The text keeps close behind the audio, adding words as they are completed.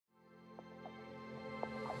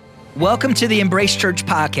Welcome to the Embrace Church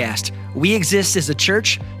podcast. We exist as a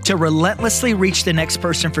church to relentlessly reach the next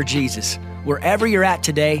person for Jesus. Wherever you're at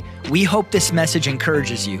today, we hope this message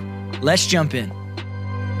encourages you. Let's jump in.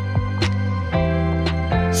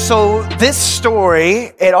 So this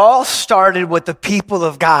story, it all started with the people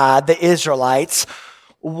of God, the Israelites,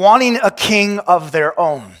 wanting a king of their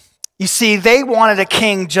own. You see, they wanted a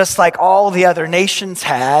king just like all the other nations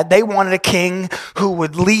had. They wanted a king who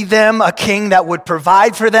would lead them, a king that would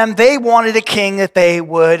provide for them. They wanted a king that they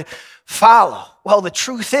would follow. Well, the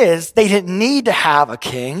truth is, they didn't need to have a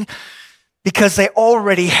king because they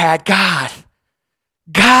already had God.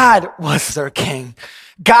 God was their king.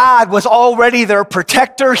 God was already their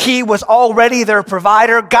protector. He was already their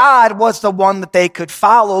provider. God was the one that they could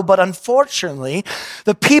follow. But unfortunately,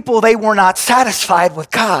 the people, they were not satisfied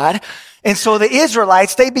with God. And so the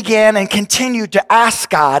Israelites, they began and continued to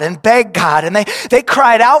ask God and beg God. And they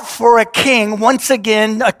cried out for a king, once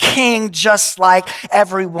again, a king just like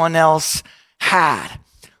everyone else had.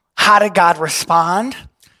 How did God respond?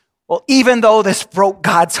 Well, even though this broke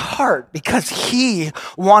God's heart because he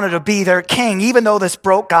wanted to be their king, even though this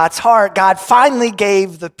broke God's heart, God finally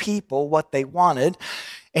gave the people what they wanted,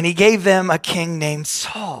 and he gave them a king named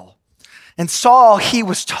Saul. And Saul, he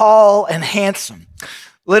was tall and handsome.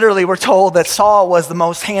 Literally, we're told that Saul was the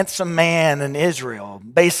most handsome man in Israel.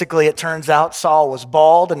 Basically, it turns out Saul was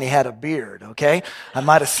bald and he had a beard, okay? I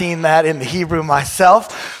might have seen that in the Hebrew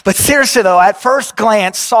myself. But seriously, though, at first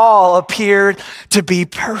glance, Saul appeared to be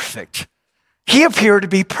perfect. He appeared to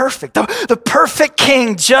be perfect, the perfect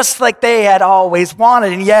king, just like they had always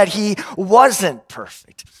wanted, and yet he wasn't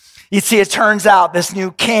perfect. You see, it turns out this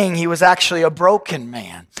new king, he was actually a broken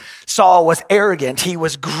man. Saul was arrogant, he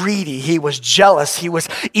was greedy, he was jealous, he was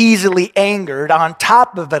easily angered. On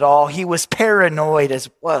top of it all, he was paranoid as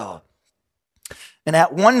well. And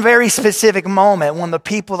at one very specific moment, when the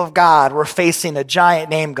people of God were facing a giant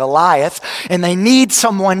named Goliath, and they need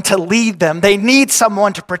someone to lead them, they need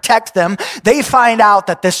someone to protect them, they find out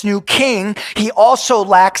that this new king, he also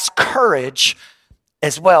lacks courage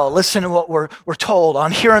as well. Listen to what we're told.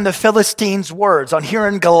 On hearing the Philistines' words, on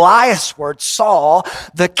hearing Goliath's words, Saul,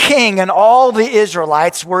 the king, and all the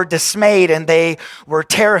Israelites were dismayed and they were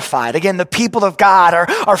terrified. Again, the people of God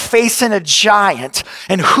are facing a giant,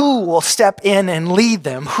 and who will step in and lead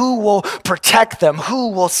them? Who will protect them? Who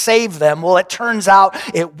will save them? Well, it turns out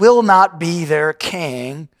it will not be their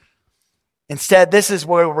king. Instead, this is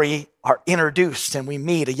where we are introduced and we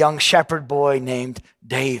meet a young shepherd boy named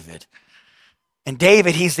David. And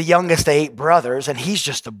David, he's the youngest of 8 brothers, and he's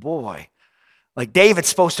just a boy. Like David's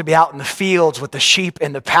supposed to be out in the fields with the sheep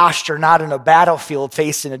in the pasture, not in a battlefield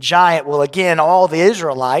facing a giant. Well, again, all the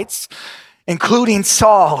Israelites, including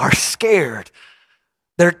Saul, are scared.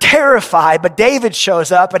 They're terrified, but David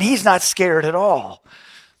shows up, and he's not scared at all.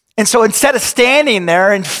 And so instead of standing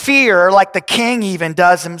there in fear like the king even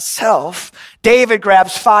does himself, David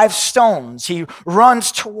grabs 5 stones. He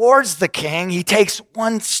runs towards the king. He takes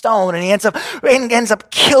 1 stone and he ends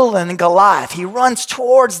up killing Goliath. He runs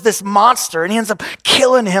towards this monster and he ends up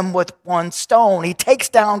killing him with 1 stone. He takes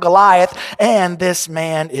down Goliath and this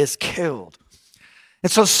man is killed.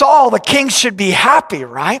 And so Saul, the king, should be happy,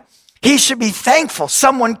 right? He should be thankful.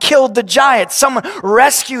 Someone killed the giant. Someone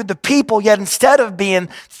rescued the people. Yet instead of being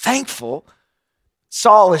thankful,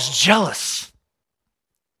 Saul is jealous.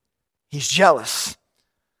 He's jealous.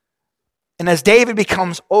 And as David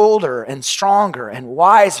becomes older and stronger and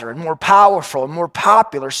wiser and more powerful and more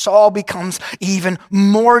popular, Saul becomes even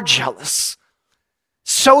more jealous.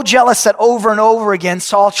 So jealous that over and over again,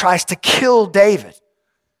 Saul tries to kill David.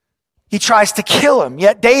 He tries to kill him,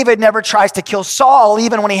 yet David never tries to kill Saul,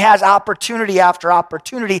 even when he has opportunity after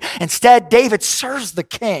opportunity. Instead, David serves the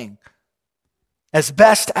king as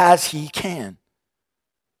best as he can.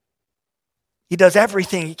 He does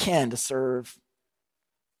everything he can to serve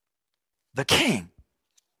the king.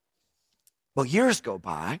 Well, years go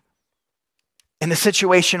by, and the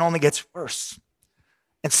situation only gets worse.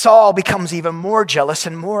 And Saul becomes even more jealous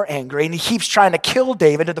and more angry, and he keeps trying to kill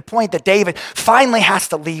David to the point that David finally has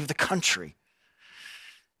to leave the country.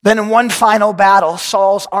 Then in one final battle,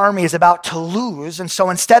 Saul's army is about to lose, and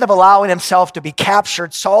so instead of allowing himself to be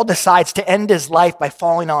captured, Saul decides to end his life by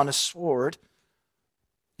falling on a sword,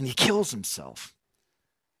 and he kills himself.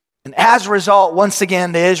 And as a result, once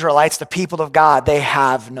again, the Israelites, the people of God, they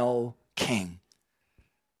have no king.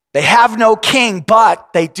 They have no king,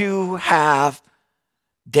 but they do have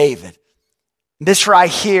David. This right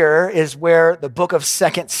here is where the book of 2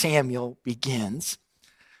 Samuel begins.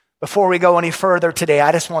 Before we go any further today,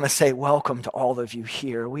 I just want to say welcome to all of you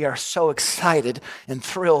here. We are so excited and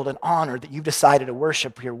thrilled and honored that you've decided to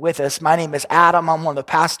worship here with us. My name is Adam. I'm one of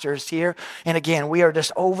the pastors here. And again, we are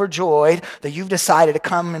just overjoyed that you've decided to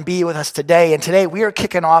come and be with us today. And today we are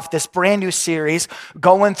kicking off this brand new series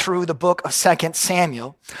going through the book of 2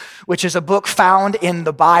 Samuel, which is a book found in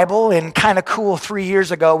the Bible. And kind of cool, 3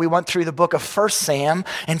 years ago, we went through the book of 1 Sam.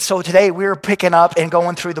 And so today we're picking up and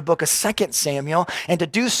going through the book of 2 Samuel. And to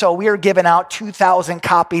do so, we are giving out 2,000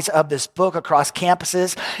 copies of this book across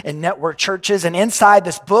campuses and network churches. And inside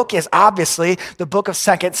this book is obviously the book of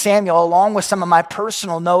 2 Samuel, along with some of my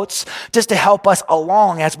personal notes, just to help us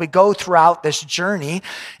along as we go throughout this journey.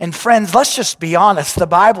 And friends, let's just be honest. The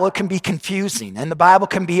Bible, it can be confusing, and the Bible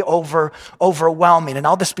can be overwhelming. And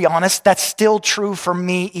I'll just be honest, that's still true for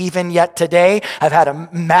me even yet today. I've had a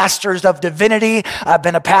master's of divinity. I've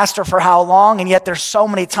been a pastor for how long? And yet there's so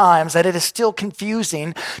many times that it is still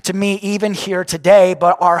confusing to me even here today.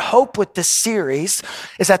 But our hope with this series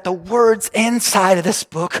is that the words inside of this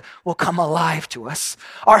book will come alive to us.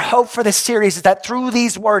 Our hope for this series is that through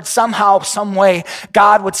these words, somehow, some way,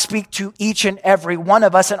 God would speak to each and every one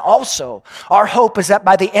of us. And also, our hope is that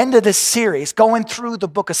by the end of this series, going through the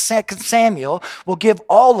book of 2 Samuel will give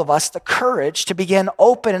all of us the courage to begin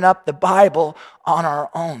opening up the Bible on our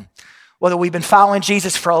own. Whether we've been following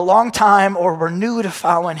Jesus for a long time or we're new to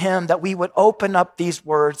following him, that we would open up these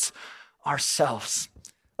words ourselves.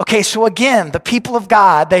 Okay, so again, the people of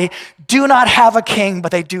God, they do not have a king,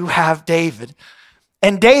 but they do have David.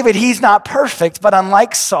 And David, he's not perfect, but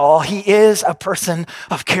unlike Saul, he is a person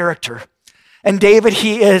of character. And David,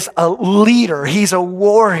 he is a leader. He's a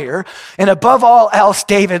warrior. And above all else,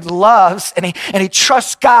 David loves and he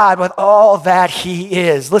trusts God with all that he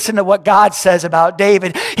is. Listen to what God says about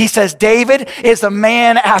David. He says, David is a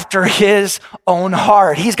man after his own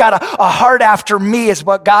heart. He's got a heart after me is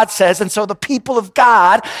what God says. And so the people of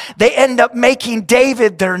God, they end up making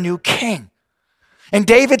David their new king. And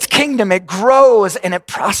David's kingdom, it grows and it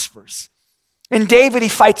prospers. And David, he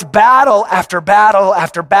fights battle after battle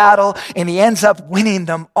after battle, and he ends up winning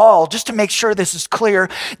them all. Just to make sure this is clear,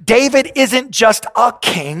 David isn't just a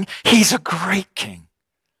king, he's a great king.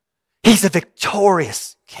 He's a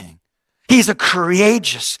victorious king. He's a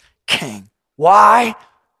courageous king. Why?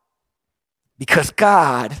 Because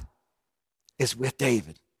God is with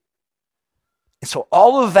David. And so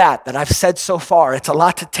all of that I've said so far, it's a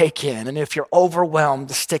lot to take in. And if you're overwhelmed,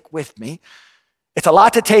 stick with me. It's a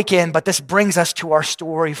lot to take in, but this brings us to our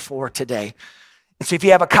story for today. And so if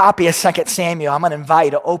you have a copy of 2 Samuel, I'm going to invite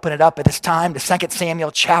you to open it up at this time to 2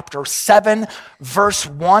 Samuel chapter 7, verse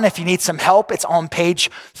 1. If you need some help, it's on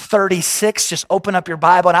page 36. Just open up your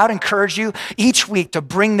Bible. And I would encourage you each week to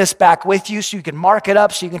bring this back with you so you can mark it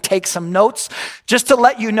up, so you can take some notes. Just to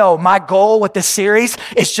let you know, my goal with this series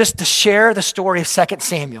is just to share the story of 2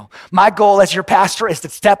 Samuel. My goal as your pastor is to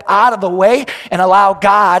step out of the way and allow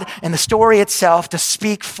God and the story itself to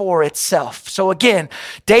speak for itself. So again,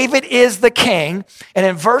 David is the king. And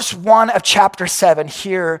in verse 1 of chapter 7,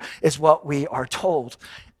 here is what we are told.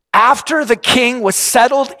 After the king was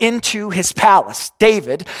settled into his palace,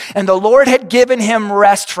 David, and the Lord had given him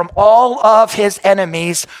rest from all of his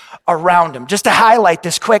enemies around him. Just to highlight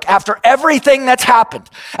this quick, after everything that's happened,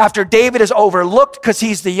 after David is overlooked because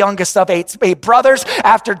he's the youngest of eight brothers,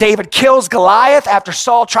 after David kills Goliath, after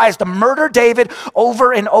Saul tries to murder David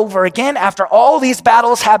over and over again, after all these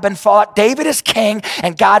battles have been fought, David is king,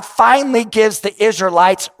 and God finally gives the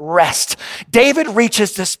Israelites rest. David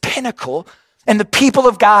reaches this pinnacle, and the people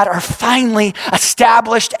of God are finally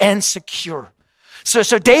established and secure.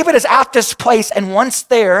 So David is at this place, and once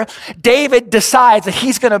there, David decides that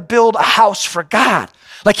he's going to build a house for God.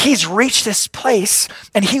 Like he's reached this place,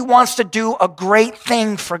 and he wants to do a great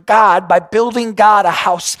thing for God by building God a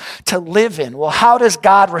house to live in. Well, how does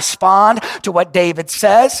God respond to what David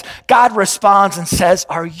says? God responds and says,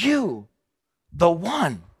 are you the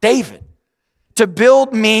one, David, to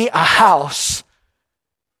build me a house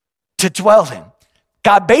to dwell in?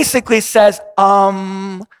 God basically says,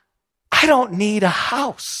 I don't need a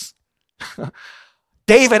house.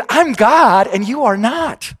 David, I'm God and you are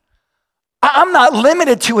not. I'm not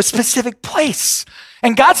limited to a specific place.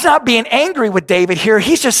 And God's not being angry with David here.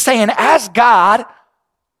 He's just saying, as God,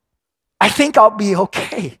 I think I'll be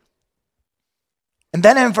okay. And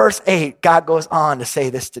then in verse 8, God goes on to say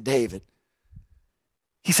this to David.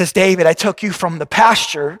 He says, David, I took you from the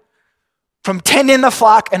pasture, from tending the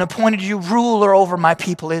flock, and appointed you ruler over my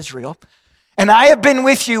people Israel. And I have been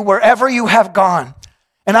with you wherever you have gone.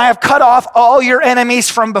 And I have cut off all your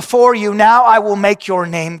enemies from before you. Now I will make your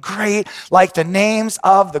name great, like the names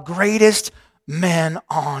of the greatest men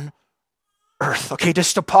on earth. Okay,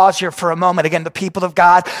 just to pause here for a moment. Again, the people of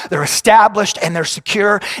God, they're established and they're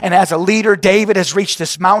secure. And as a leader, David has reached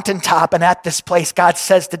this mountaintop. And at this place, God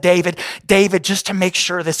says to David, David, just to make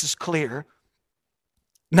sure this is clear,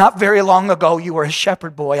 not very long ago, you were a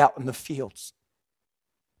shepherd boy out in the fields.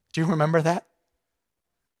 Do you remember that?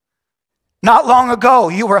 Not long ago,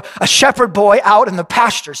 you were a shepherd boy out in the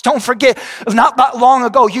pastures. Don't forget, not that long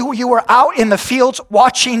ago, you were out in the fields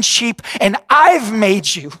watching sheep, and I've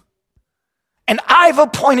made you, and I've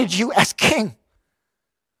appointed you as king.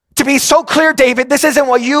 To be so clear, David, this isn't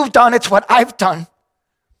what you've done, it's what I've done.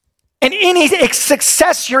 And any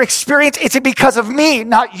success you're experiencing, it's because of me,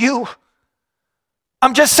 not you.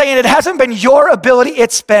 I'm just saying it hasn't been your ability,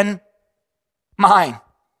 it's been mine.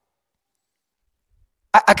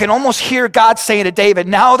 I can almost hear God saying to David,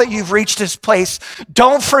 now that you've reached this place,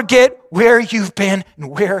 don't forget where you've been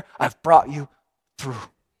and where I've brought you through.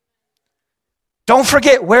 Don't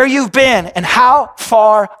forget where you've been and how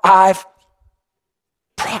far I've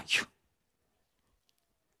brought you.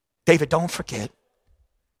 David, don't forget.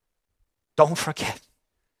 Don't forget.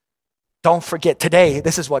 Don't forget. Today,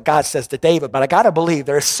 this is what God says to David, but I got to believe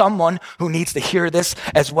there is someone who needs to hear this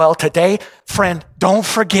as well today. Friend, don't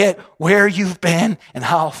forget where you've been and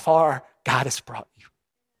how far God has brought you.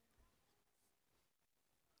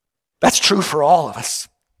 That's true for all of us.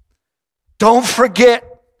 Don't forget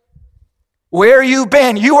where you've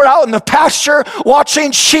been. You were out in the pasture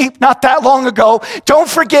watching sheep not that long ago. Don't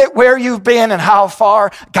forget where you've been and how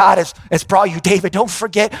far God has brought you. David, don't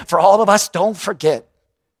forget. For all of us, don't forget.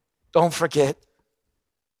 Don't forget.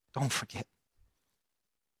 Don't forget.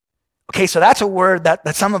 Okay, so that's a word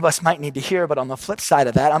that some of us might need to hear, but on the flip side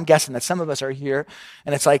of that, I'm guessing that some of us are here,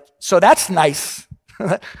 and it's like, so that's nice.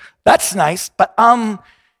 That's nice, but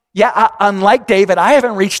unlike David, I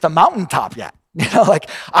haven't reached the mountaintop yet. Like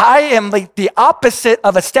I am like the opposite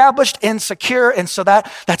of established and secure, and so that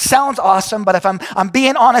sounds awesome, but if I'm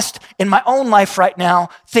being honest, in my own life right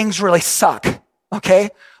now, things really suck. Okay?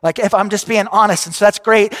 Like if I'm just being honest, and so that's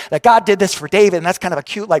great that God did this for David, and that's kind of a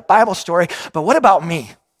cute like Bible story, but what about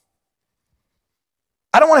me?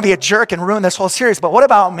 I don't want to be a jerk and ruin this whole series, but what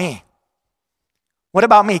about me? What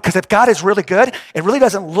about me? Because if God is really good, it really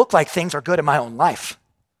doesn't look like things are good in my own life.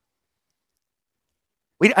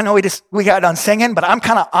 I know we got done singing, but I'm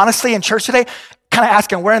kind of honestly in church today, kind of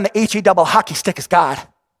asking where in the HE double hockey stick is God?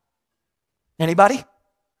 Anybody?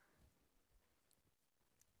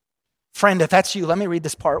 Friend, if that's you, let me read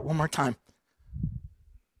this part one more time.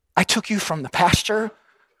 I took you from the pasture,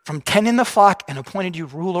 from tending the flock, and appointed you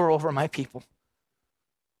ruler over my people.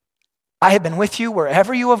 I have been with you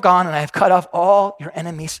wherever you have gone, and I have cut off all your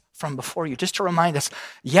enemies from before you. Just to remind us,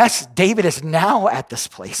 yes, David is now at this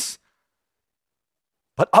place.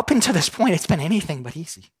 But up until this point, it's been anything but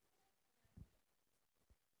easy.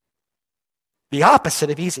 The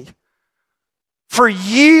opposite of easy. For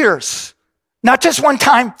years, not just one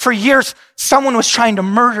time, for years, someone was trying to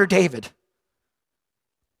murder David.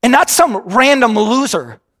 And not some random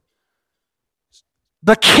loser.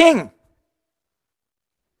 The king,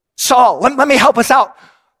 Saul, let me help us out.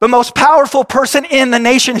 The most powerful person in the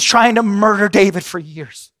nation is trying to murder David for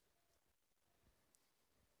years.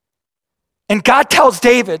 And God tells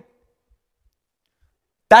David,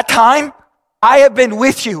 that time, I have been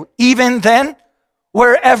with you, even then,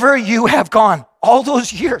 wherever you have gone, all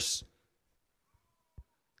those years.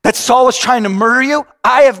 That Saul was trying to murder you,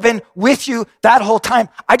 I have been with you that whole time.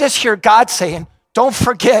 I just hear God saying, don't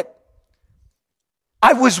forget,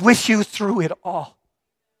 I was with you through it all.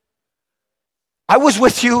 I was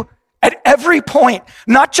with you at every point,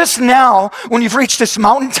 not just now when you've reached this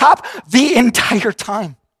mountaintop, the entire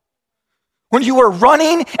time. When you were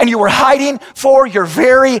running and you were hiding for your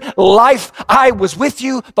very life, I was with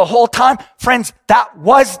you the whole time. Friends, that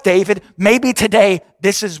was David. Maybe today,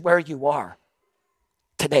 this is where you are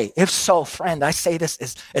today. If so, friend, I say this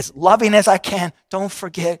as loving as I can. Don't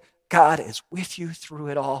forget, God is with you through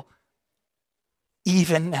it all.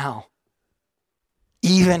 Even now.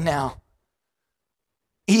 Even now.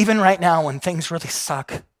 Even right now when things really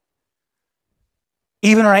suck.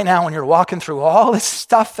 Even right now when you're walking through all this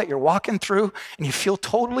stuff that you're walking through and you feel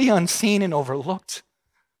totally unseen and overlooked.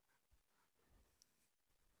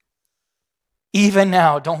 Even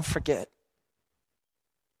now, don't forget.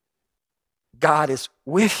 God is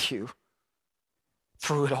with you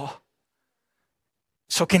through it all.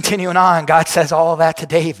 So continuing on, God says all of that to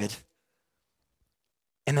David.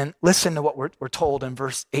 And then listen to what we're told in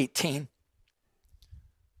verse 18.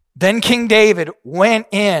 Then King David went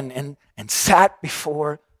in and sat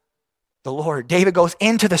before the Lord. David goes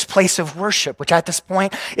into this place of worship, which at this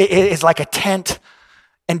point is like a tent.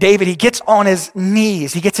 And David, he gets on his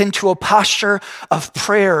knees. He gets into a posture of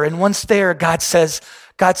prayer. And once there, David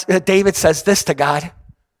says this to God.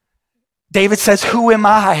 David says, "Who am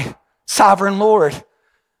I, sovereign Lord?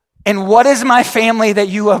 And what is my family that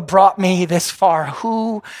you have brought me this far?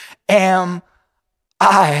 Who am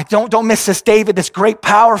I?" Don't miss this. David, this great,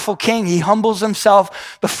 powerful king, he humbles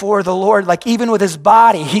himself before the Lord. Like even with his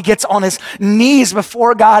body, he gets on his knees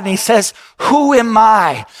before God and he says, "Who am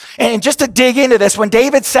I?" And just to dig into this, when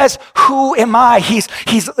David says, "Who am I?"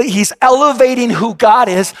 He's elevating who God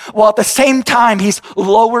is, while at the same time, he's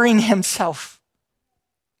lowering himself.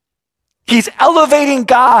 He's elevating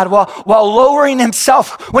God while lowering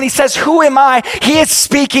himself. When he says, "Who am I?" he is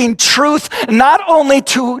speaking truth not only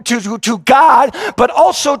to God, but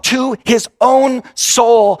also to his own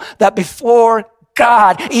soul, that before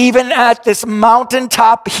God, even at this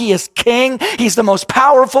mountaintop, he is king. He's the most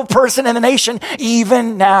powerful person in the nation.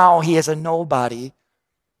 Even now, he is a nobody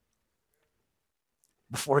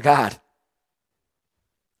before God.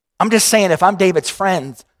 I'm just saying, if I'm David's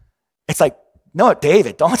friend, it's like, "No,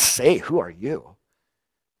 David, don't say, 'Who are you?'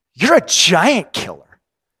 You're a giant killer.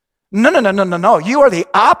 No. You are the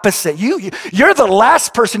opposite. You're the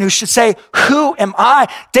last person who should say, 'Who am I?'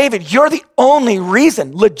 David, you're the only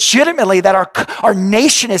reason legitimately that our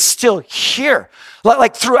nation is still here.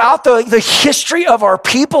 Like throughout the history of our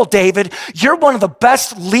people, David, you're one of the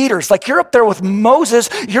best leaders. Like you're up there with Moses.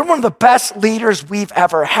 You're one of the best leaders we've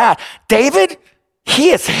ever had. David,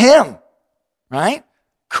 he is him, right?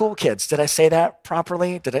 Cool kids. Did I say that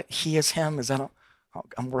properly? He is him?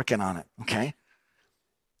 I'm working on it, okay?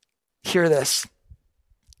 Hear this.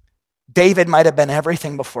 David might have been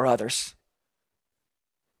everything before others,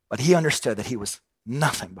 but he understood that he was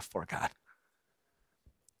nothing before God.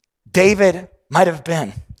 David might have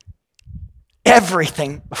been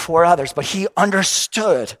everything before others, but he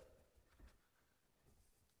understood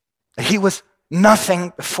that he was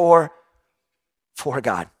nothing before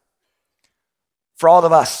God. For all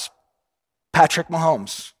of us, Patrick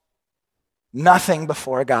Mahomes, nothing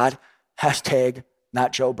before God, hashtag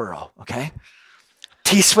not Joe Burrow, okay?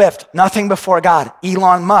 T Swift, nothing before God.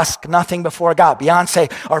 Elon Musk, nothing before God.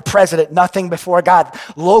 Beyonce, our president, nothing before God.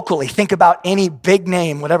 Locally, think about any big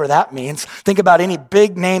name, whatever that means. Think about any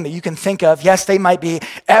big name that you can think of. Yes, they might be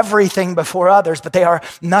everything before others, but they are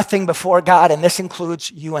nothing before God, and this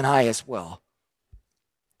includes you and I as well.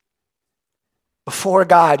 Before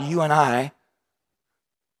God, you and I,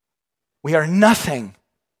 we are nothing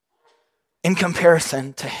in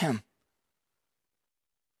comparison to him.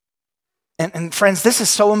 And friends, this is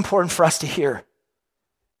so important for us to hear.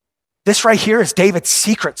 This right here is David's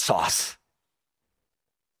secret sauce.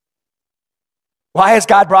 Why has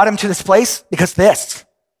God brought him to this place? Because it's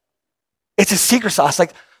his secret sauce.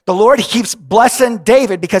 Like the Lord, he keeps blessing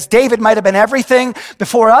David because David might have been everything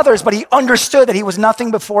before others, but he understood that he was nothing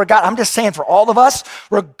before God. I'm just saying for all of us,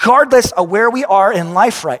 regardless of where we are in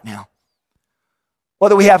life right now,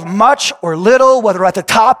 whether we have much or little, whether we're at the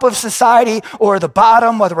top of society or the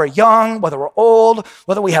bottom, whether we're young, whether we're old,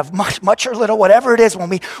 whether we have much or little, whatever it is, when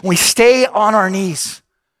we stay on our knees,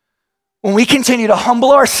 when we continue to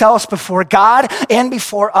humble ourselves before God and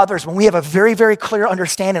before others, when we have a very, very clear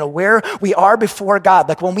understanding of where we are before God,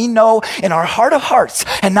 like when we know in our heart of hearts,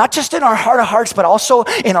 and not just in our heart of hearts, but also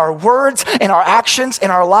in our words, in our actions,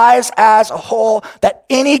 in our lives as a whole, that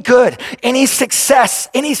any good, any success,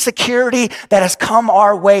 any security that has come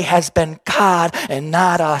our way has been God and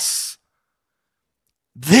not us.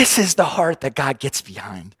 This is the heart that God gets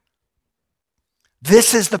behind.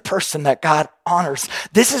 This is the person that God honors.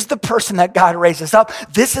 This is the person that God raises up.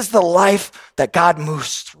 This is the life that God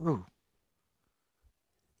moves through.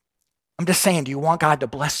 I'm just saying, do you want God to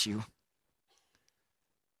bless you?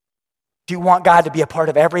 Do you want God to be a part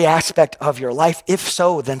of every aspect of your life? If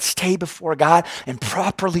so, then stay before God and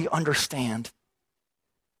properly understand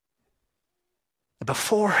that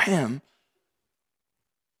before him,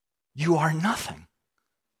 you are nothing.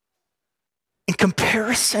 In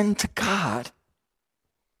comparison to God,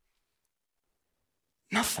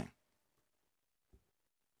 nothing.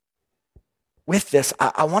 With this,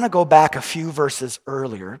 I want to go back a few verses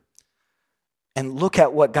earlier and look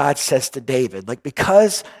at what God says to David. Like,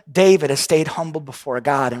 because David has stayed humble before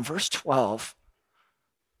God, in verse 12,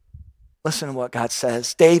 listen to what God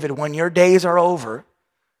says. David, when your days are over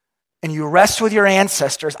and you rest with your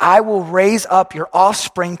ancestors, I will raise up your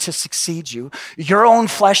offspring to succeed you, your own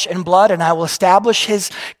flesh and blood, and I will establish his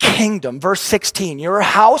kingdom. Verse 16, your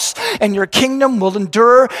house and your kingdom will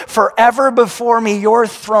endure forever before me. Your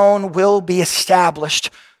throne will be established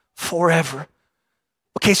forever.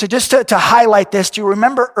 Okay, so just to highlight this, do you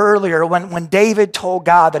remember earlier when David told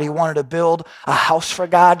God that he wanted to build a house for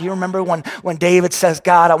God? Do you remember when David says,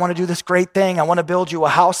 God, I want to do this great thing. I want to build you a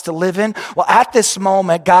house to live in. Well, at this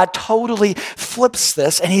moment, God totally flips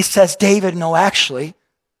this and he says, David, no, actually,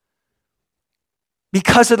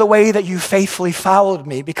 because of the way that you faithfully followed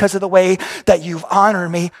me, because of the way that you've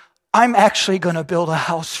honored me, I'm actually going to build a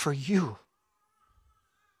house for you.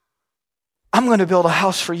 I'm going to build a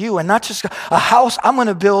house for you, and not just a house, I'm going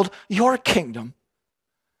to build your kingdom.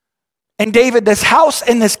 And David, this house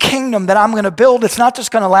and this kingdom that I'm going to build, it's not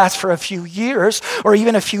just going to last for a few years or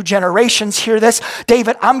even a few generations. Hear this,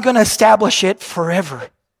 David, I'm going to establish it forever.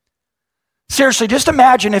 Seriously, just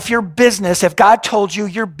imagine if your business, if God told you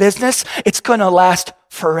your business, it's going to last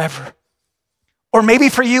forever. Or maybe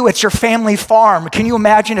for you, it's your family farm. Can you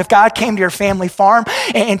imagine if God came to your family farm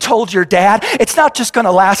and told your dad, it's not just going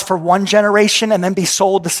to last for one generation and then be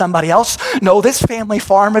sold to somebody else. No, this family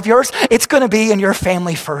farm of yours, it's going to be in your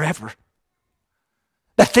family forever.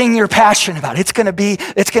 The thing you're passionate about, it's going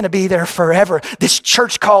to be there forever. This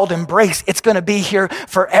church called Embrace, it's going to be here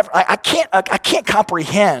forever. I can't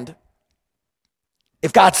comprehend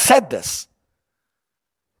if God said this.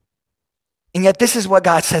 And yet this is what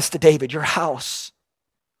God says to David, your house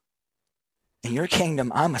and your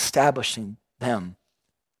kingdom, I'm establishing them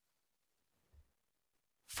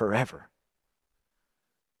forever.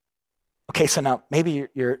 Okay, so now maybe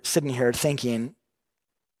you're sitting here thinking,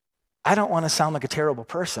 I don't want to sound like a terrible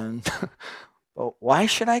person, but why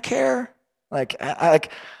should I care? I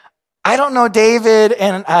don't know David,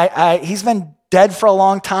 and he's been dead for a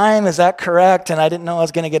long time, is that correct? And I didn't know I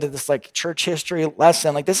was going to get to this church history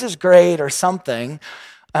lesson. This is great or something.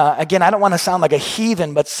 Again, I don't want to sound like a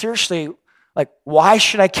heathen, but seriously, why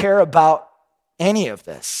should I care about any of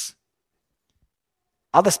this?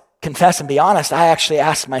 I'll just confess and be honest, I actually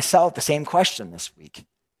asked myself the same question this week.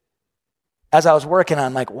 As I was working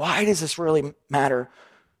on, why does this really matter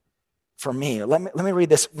for me? Let me read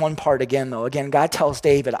this one part again, though. Again, God tells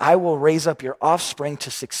David, I will raise up your offspring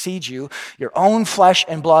to succeed you, your own flesh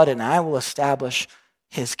and blood, and I will establish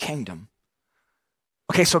his kingdom.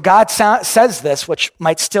 Okay, so God says this, which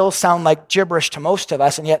might still sound like gibberish to most of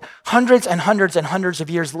us, and yet hundreds and hundreds and hundreds of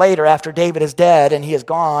years later, after David is dead and he is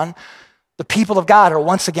gone, the people of God are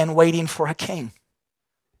once again waiting for a king.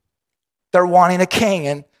 They're wanting a king,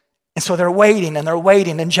 and so they're waiting,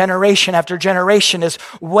 and generation after generation is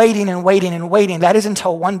waiting and waiting and waiting. That is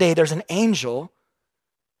until one day there's an angel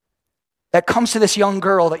that comes to this young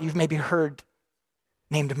girl that you've maybe heard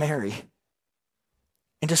named Mary.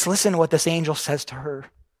 And just listen to what this angel says to her.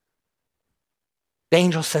 The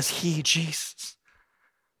angel says, he, Jesus,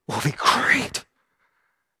 will be great.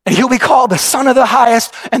 And he'll be called the Son of the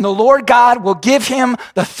Highest, and the Lord God will give him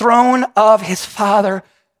the throne of his father,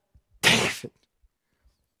 David.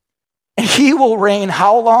 And he will reign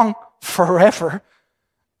how long? Forever.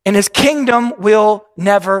 And his kingdom will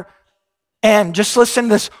never end. Just listen to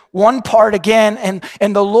this one part again.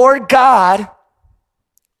 And the Lord God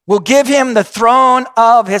will give him the throne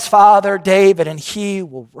of his father David, and he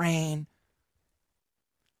will reign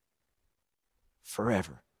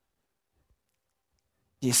forever.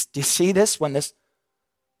 Do you see this? When this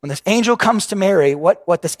angel comes to Mary,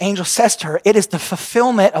 what this angel says to her, it is the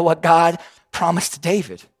fulfillment of what God promised to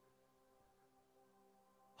David.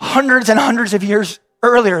 Hundreds and hundreds of years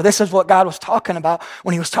earlier, this is what God was talking about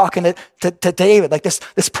when he was talking to David.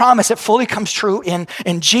 This promise, it fully comes true in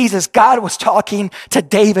Jesus. God was talking to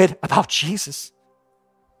David about Jesus.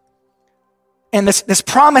 And this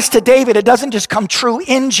promise to David, it doesn't just come true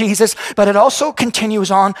in Jesus, but it also continues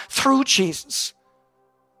on through Jesus.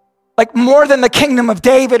 More than the kingdom of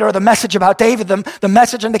David or the message about David, the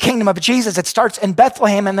message in the kingdom of Jesus, it starts in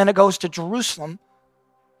Bethlehem and then it goes to Jerusalem.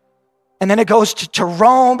 And then it goes to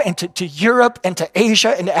Rome and to Europe and to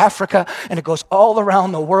Asia and to Africa, and it goes all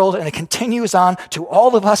around the world, and it continues on to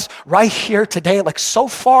all of us right here today. So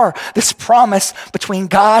far, this promise between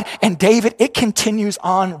God and David, it continues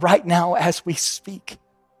on right now as we speak.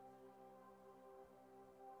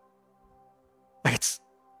 It's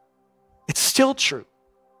still true.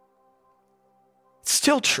 It's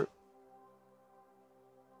still true.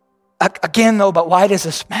 Again, though, but why does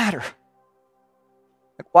this matter?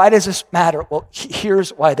 Why does this matter? Well,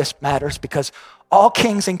 here's why this matters. Because all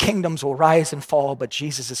kings and kingdoms will rise and fall, but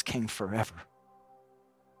Jesus is king forever.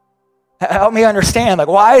 Help me understand,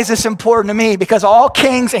 why is this important to me? Because all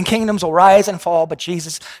kings and kingdoms will rise and fall, but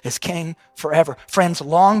Jesus is king forever. Friends,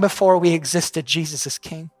 long before we existed, Jesus is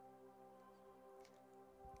king.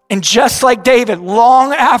 And just like David,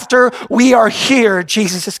 long after we are here,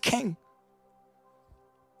 Jesus is king.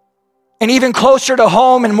 And even closer to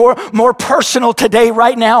home and more personal today,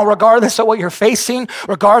 right now, regardless of what you're facing,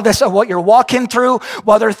 regardless of what you're walking through,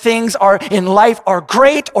 whether things are in life are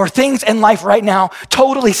great or things in life right now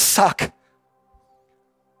totally suck.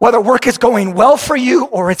 Whether work is going well for you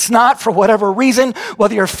or it's not for whatever reason,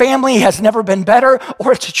 whether your family has never been better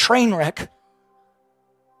or it's a train wreck.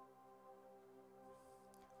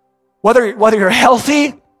 Whether you're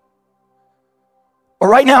healthy or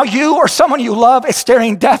right now you or someone you love is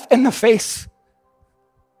staring death in the face.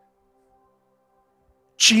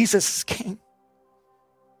 Jesus is King.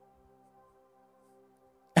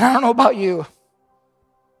 And I don't know about you,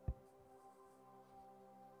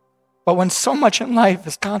 but when so much in life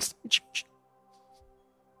is constantly changing,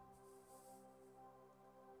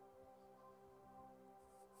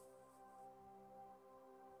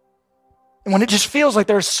 and when it just feels like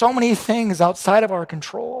there's so many things outside of our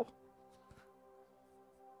control,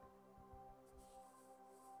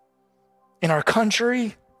 in our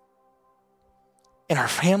country, in our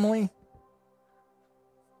family,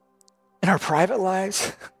 in our private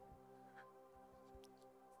lives.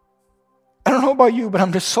 I don't know about you, but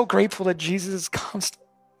I'm just so grateful that Jesus is constant,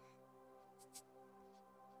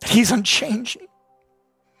 that he's unchanging,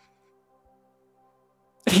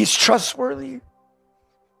 that he's trustworthy.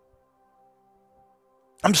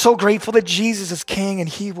 I'm so grateful that Jesus is King and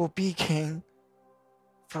he will be King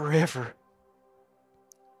forever.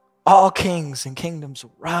 All kings and kingdoms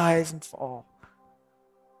will rise and fall.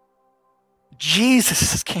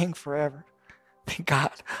 Jesus is King forever. Thank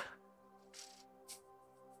God.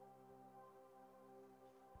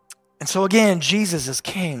 And so again, Jesus is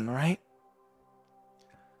King, right?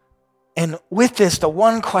 And with this, the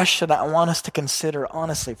one question I want us to consider,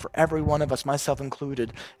 honestly, for every one of us, myself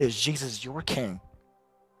included, is Jesus your King?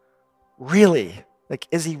 Really? Like,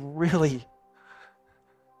 is he really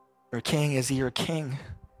your King? Is he your King?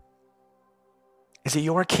 Is he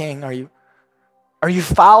your King? Are you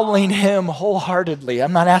following him wholeheartedly?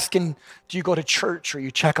 I'm not asking, do you go to church or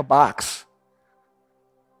you check a box?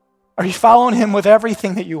 Are you following him with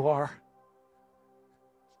everything that you are?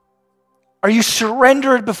 Are you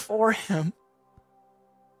surrendered before him?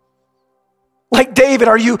 Like David,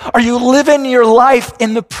 are you living your life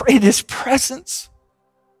in his presence?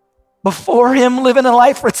 Before him, living a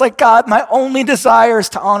life where it's like, God, my only desire is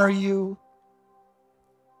to honor you.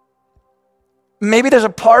 Maybe there's a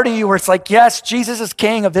part of you where it's like, yes, Jesus is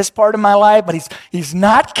King of this part of my life, but he's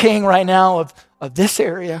not King right now of this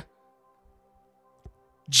area.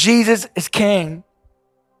 Jesus is King.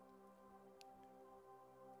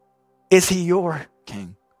 Is he your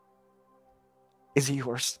King? Is he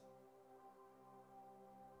yours?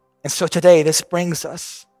 And so today, this brings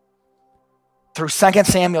us through 2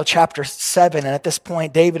 Samuel chapter 7. And at this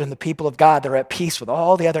point, David and the people of God, they're at peace with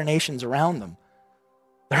all the other nations around them.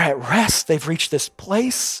 They're at rest. They've reached this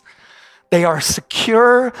place. They are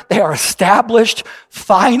secure. They are established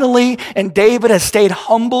finally. And David has stayed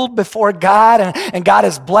humbled before God. And God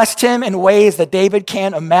has blessed him in ways that David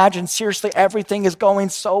can't imagine. Seriously, everything is going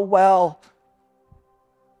so well.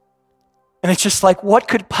 And it's just like, what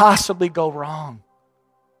could possibly go wrong?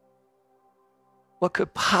 What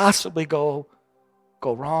could possibly go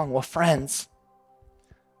wrong? Well, friends,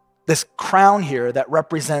 this crown here that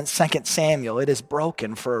represents 2 Samuel, it is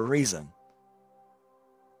broken for a reason.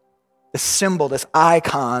 This symbol, this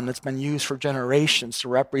icon that's been used for generations to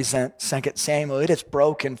represent 2 Samuel, it is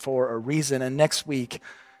broken for a reason. And next week,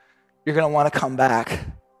 you're going to want to come back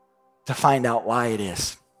to find out why it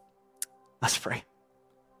is. Let's pray.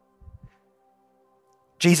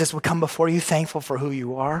 Jesus, we come before you thankful for who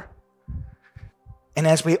you are. And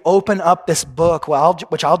as we open up this book,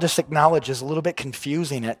 which I'll just acknowledge is a little bit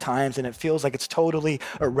confusing at times, and it feels like it's totally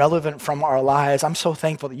irrelevant from our lives, I'm so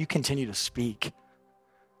thankful that you continue to speak.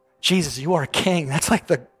 Jesus, you are King. That's like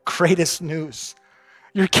the greatest news.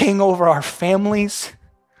 You're King over our families.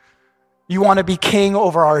 You want to be King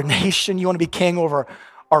over our nation. You want to be King over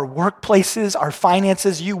our workplaces, our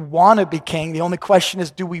finances. You want to be King. The only question is,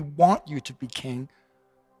 do we want you to be King?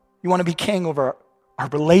 You want to be King over our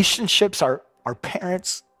relationships, our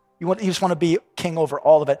parents. You just want to be King over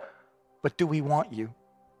all of it. But do we want you?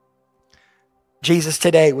 Jesus,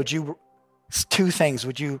 today, two things.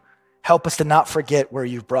 Would you help us to not forget where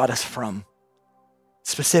you've brought us from?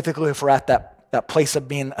 Specifically, if we're at that place of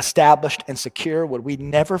being established and secure, would we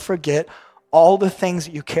never forget all the things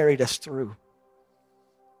that you carried us through?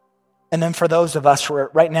 And then for those of us who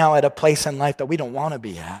are right now at a place in life that we don't want to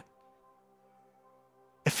be at,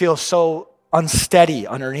 it feels so unsteady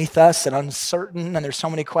underneath us and uncertain, and there's so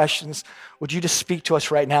many questions. Would you just speak to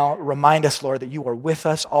us right now? Remind us, Lord, that you are with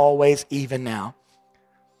us always, even now.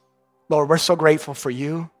 Lord, we're so grateful for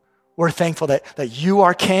you. We're thankful that you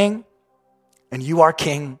are King and you are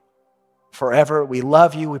King forever. We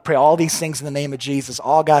love you. We pray all these things in the name of Jesus.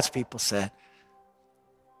 All God's people said,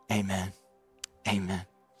 amen. Amen.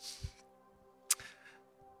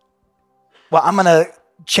 Well, I'm going to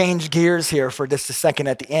change gears here for just a second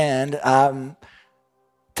at the end.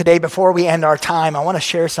 Today, before we end our time, I want to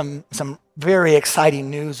share some very exciting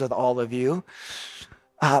news with all of you.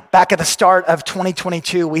 Back at the start of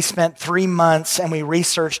 2022, we spent 3 months and we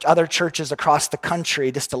researched other churches across the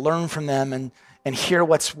country just to learn from them and hear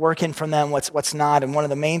what's working from them, what's not. And one of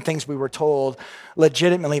the main things we were told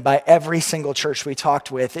legitimately by every single church we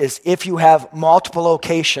talked with is if you have multiple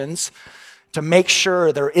locations, to make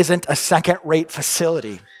sure there isn't a second-rate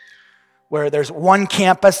facility where there's one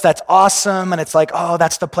campus that's awesome and it's like, oh,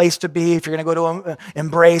 that's the place to be. If you're going to go to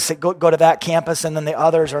Embrace, go to that campus, and then the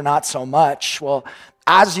others are not so much. Well,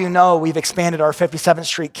 as you know, we've expanded our 57th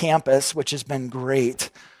Street campus, which has been great.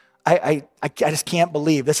 I just can't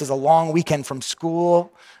believe this is a long weekend from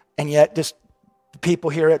school, and yet just the people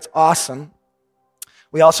here, it's awesome.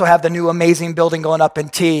 We also have the new amazing building going up in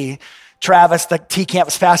T. Travis, the T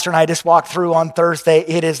campus pastor, and I just walked through on Thursday.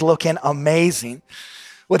 It is looking amazing.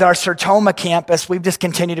 With our Sertoma campus, we've just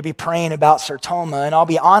continued to be praying about Sertoma. And I'll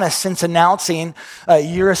be honest, since announcing a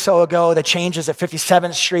year or so ago the changes at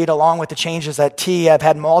 57th Street along with the changes at T, I've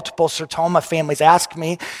had multiple Sertoma families ask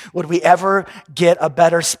me, would we ever get a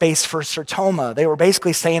better space for Sertoma? They were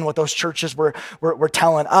basically saying what those churches were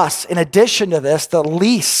telling us. In addition to this, the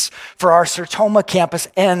lease for our Sertoma campus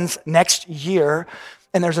ends next year.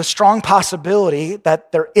 And there's a strong possibility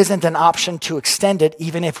that there isn't an option to extend it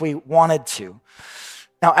even if we wanted to.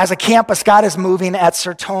 Now, as a campus, God is moving at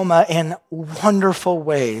Sertoma in wonderful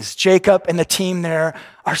ways. Jacob and the team there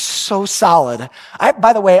are so solid.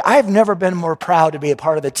 By the way, I've never been more proud to be a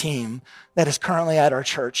part of the team that is currently at our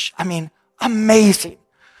church. I mean, amazing.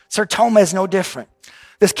 Sertoma is no different.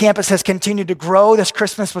 This campus has continued to grow. This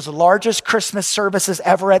Christmas was the largest Christmas services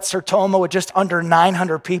ever at Sertoma with just under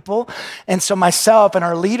 900 people. And so myself and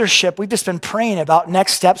our leadership, we've just been praying about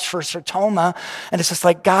next steps for Sertoma. And it's just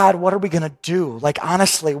like, God, what are we going to do? Like,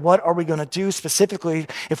 honestly, what are we going to do specifically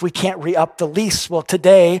if we can't re-up the lease? Well,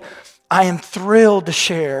 today, I am thrilled to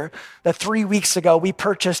share that 3 weeks ago, we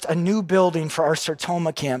purchased a new building for our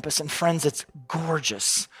Sertoma campus. And friends, it's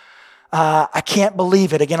gorgeous. I can't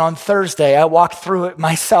believe it. Again, on Thursday, I walked through it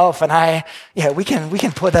myself, and we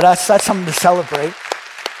can put that. That's something to celebrate.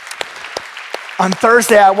 On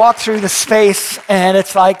Thursday, I walked through the space, and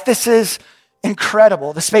it's like, this is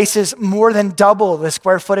incredible. The space is more than double the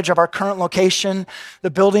square footage of our current location.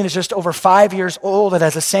 The building is just over 5 years old. It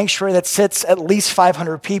has a sanctuary that sits at least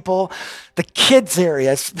 500 people. The kids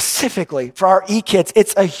area, specifically for our e-kids,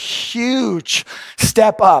 it's a huge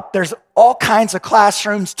step up. There's all kinds of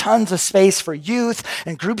classrooms, tons of space for youth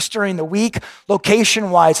and groups during the week.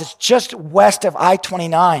 Location-wise, it's just west of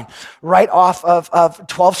I-29, right off of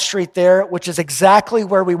 12th Street there, which is exactly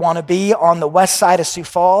where we want to be on the west side of Sioux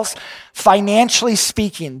Falls. Financially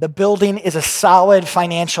speaking, the building is a solid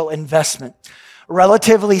financial investment.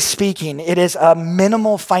 Relatively speaking, it is a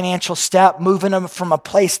minimal financial step, moving them from a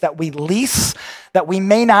place that we lease, that we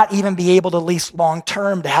may not even be able to lease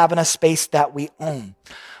long-term, to having a space that we own.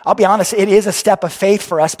 I'll be honest, it is a step of faith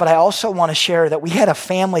for us, but I also want to share that we had a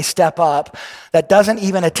family step up that doesn't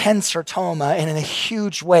even attend Sertoma, and in a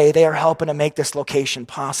huge way, they are helping to make this location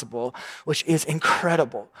possible, which is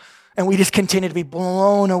incredible. And we just continue to be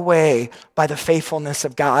blown away by the faithfulness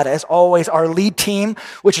of God. As always, our lead team,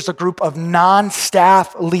 which is a group of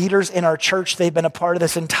non-staff leaders in our church, they've been a part of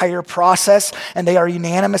this entire process, and they are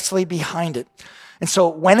unanimously behind it. And so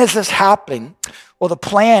when is this happening? Well, the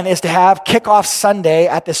plan is to have kickoff Sunday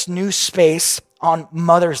at this new space on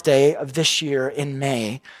Mother's Day of this year in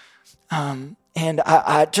May. And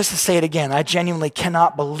I just to say it again, I genuinely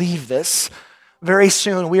cannot believe this. Very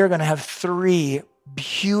soon, we are going to have 3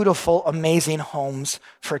 beautiful, amazing homes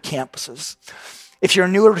for campuses. If you're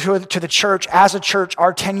newer to the church, as a church,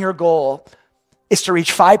 our 10-year goal is to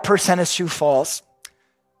reach 5% of Sioux Falls.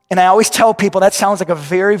 And I always tell people that sounds like a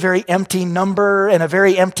very, very empty number and a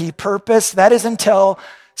very empty purpose. That is until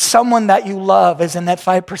someone that you love is in that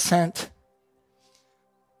 5%.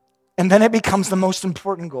 And then it becomes the most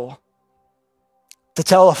important goal. To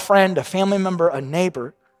tell a friend, a family member, a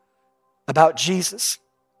neighbor about Jesus.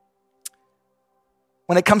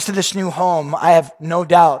 when it comes to this new home, I have no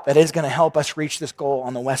doubt that it is going to help us reach this goal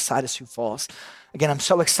on the west side of Sioux Falls. Again, I'm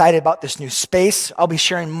so excited about this new space. I'll be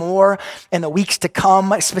sharing more in the weeks to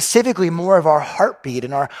come, specifically more of our heartbeat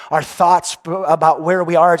and our thoughts about where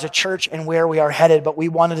we are as a church and where we are headed. But we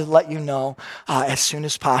wanted to let you know as soon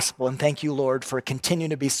as possible. And thank you, Lord, for continuing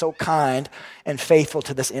to be so kind and faithful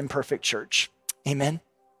to this imperfect church. Amen.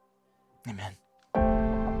 Amen.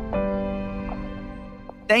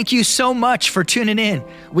 Thank you so much for tuning in.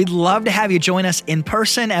 We'd love to have you join us in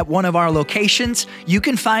person at one of our locations. You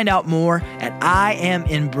can find out more at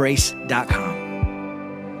IamEmbrace.com.